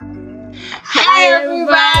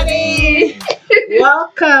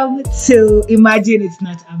Welcome to Imagine It's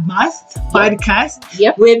Not a Must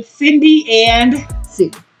podcast with Cindy and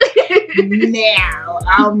Sue.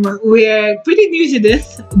 Now, we're pretty new to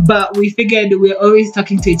this, but we figured we're always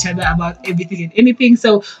talking to each other about everything and anything,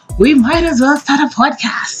 so we might as well start a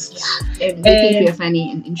podcast. Yeah, and we think we're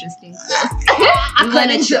funny and interesting. I'm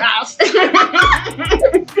gonna trust.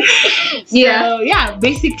 So,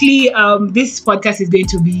 basically, this podcast is going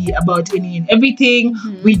to be about any and everything.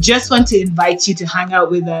 Mm-hmm. We just want to invite you to hang out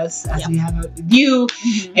with us as we hang out with you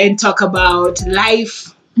and talk about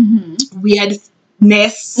life,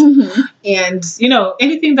 weirdness, and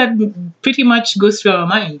anything that anything that goes through our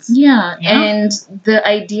minds. And the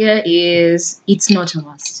idea is it's not a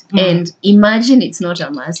must. And imagine it's not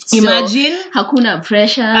a must. Imagine so, hakuna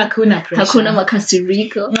pressure, hakuna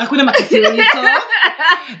makasiriko,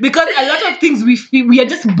 because a lot of things we are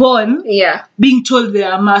just born being told they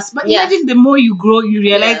are a must, but imagine the more you grow you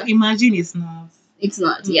realize imagine it's not.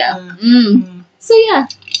 So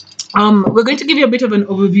we're going to give you a bit of an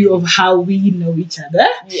overview of how we know each other.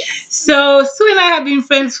 So Sue and I have been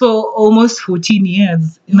friends for almost 14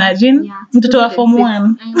 years. Imagine. Mtoto wa form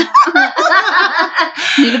 1.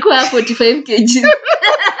 Nilikuwa 45 kg.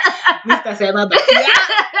 Mr. Sema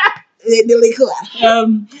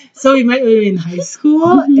so we met when we were in high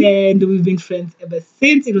school and we've been friends ever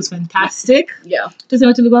since. It was fantastic.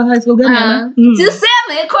 Tuseme tulikuwa high school gani?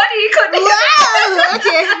 Tuseme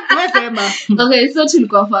okay, so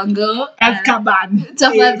tulikuwa fango Azkaban.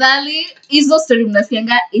 Tafadhali hizo story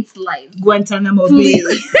mnasianga it's live. Guantanamo Bay.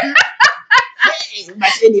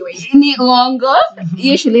 But anyway, ni uongo.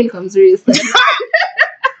 Hiyo shule ilikuwa mzuri sana.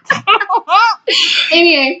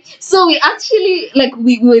 Anyway, so we actually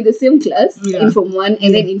we were in the same class in Form 1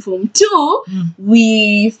 and then in Form 2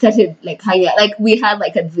 we started hanging out. We had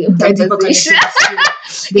a deep conversation.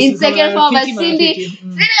 In second form, but Cindy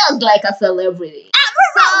was like a celebrity.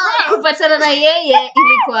 So kupatana na yeye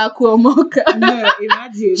ilikuwa kuomoka. No,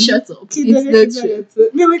 imagine. Shut up. It's not true.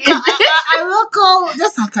 A local,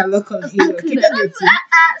 just like a local hero.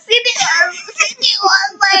 Cindy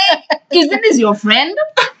was like, isn't this your friend?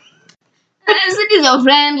 Cindy's your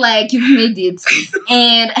friend, you've made it.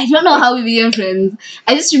 And I don't know how we became friends.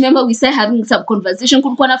 I just remember we started having some conversation.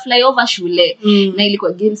 Kulikuwa na flyover shule. Na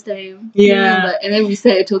ilikuwa games time. And then we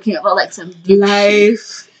started talking about some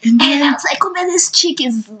life. And I was like, come on, this chick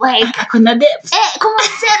is Akona dip. Come on,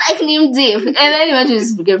 I can even dip. And then imagine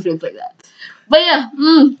just became friends like that. But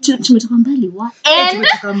tumetoka mbali wa. And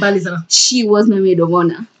she was my maid of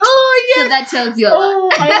honor. Oh, yes. So that tells you a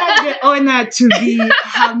lot. I had the honor to be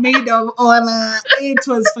her maid of honor. It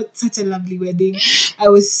was such a lovely wedding. I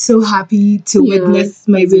was so happy to witness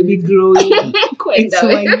my baby growing into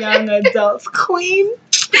a young adult queen.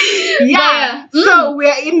 So we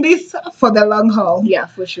are in this for the long haul. Yeah,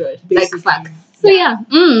 for sure. Facts. So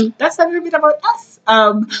that's a little bit about us.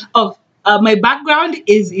 My background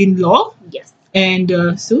is in law. Yes. And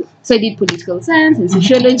Sue? So I did political science and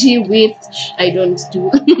sociology, which I don't do.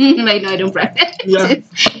 Right now I don't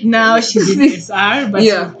practice. Now she's in SR, but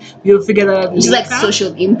you'll figure that out. It's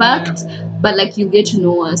social impact, but you get to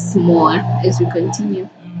know us more as we continue.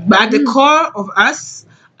 But at the core of us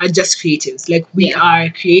are just creatives. We are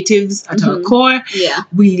creatives at our core.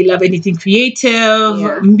 We love anything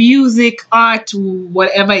creative, music, art,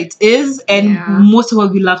 whatever it is. And most of all,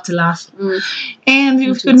 we love to laugh. And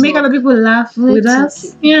we can make other people laugh with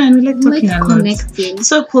us. And we like talking a lot.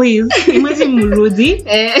 So please, imagine Murudi.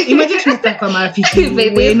 Imagine tunataka marafiki. We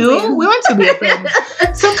want to be a friend.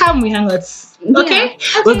 So come, we hang out. Okay?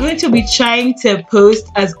 We're going to be trying to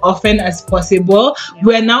post as often as possible.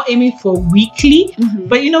 We're now aiming for weekly,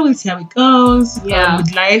 but we'll see how it goes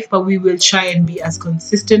with life, but we will try and be as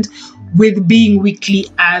consistent with being weekly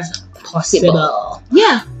as possible.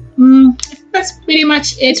 That's pretty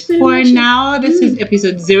much it for now. This is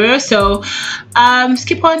episode 0, so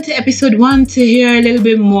skip on to episode 1 to hear a little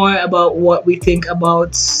bit more about what we think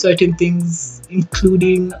about certain things,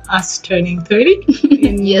 including us turning 30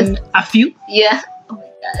 in a few. Oh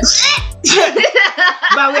my gosh.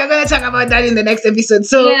 But we're going to talk about that in the next episode.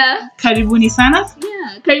 So, karibuni sana.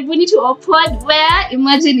 Karibuni to our pod where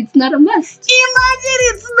imagine it's not a must. Imagine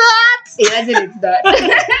it's not.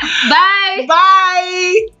 Bye.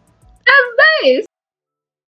 Bye. That's nice.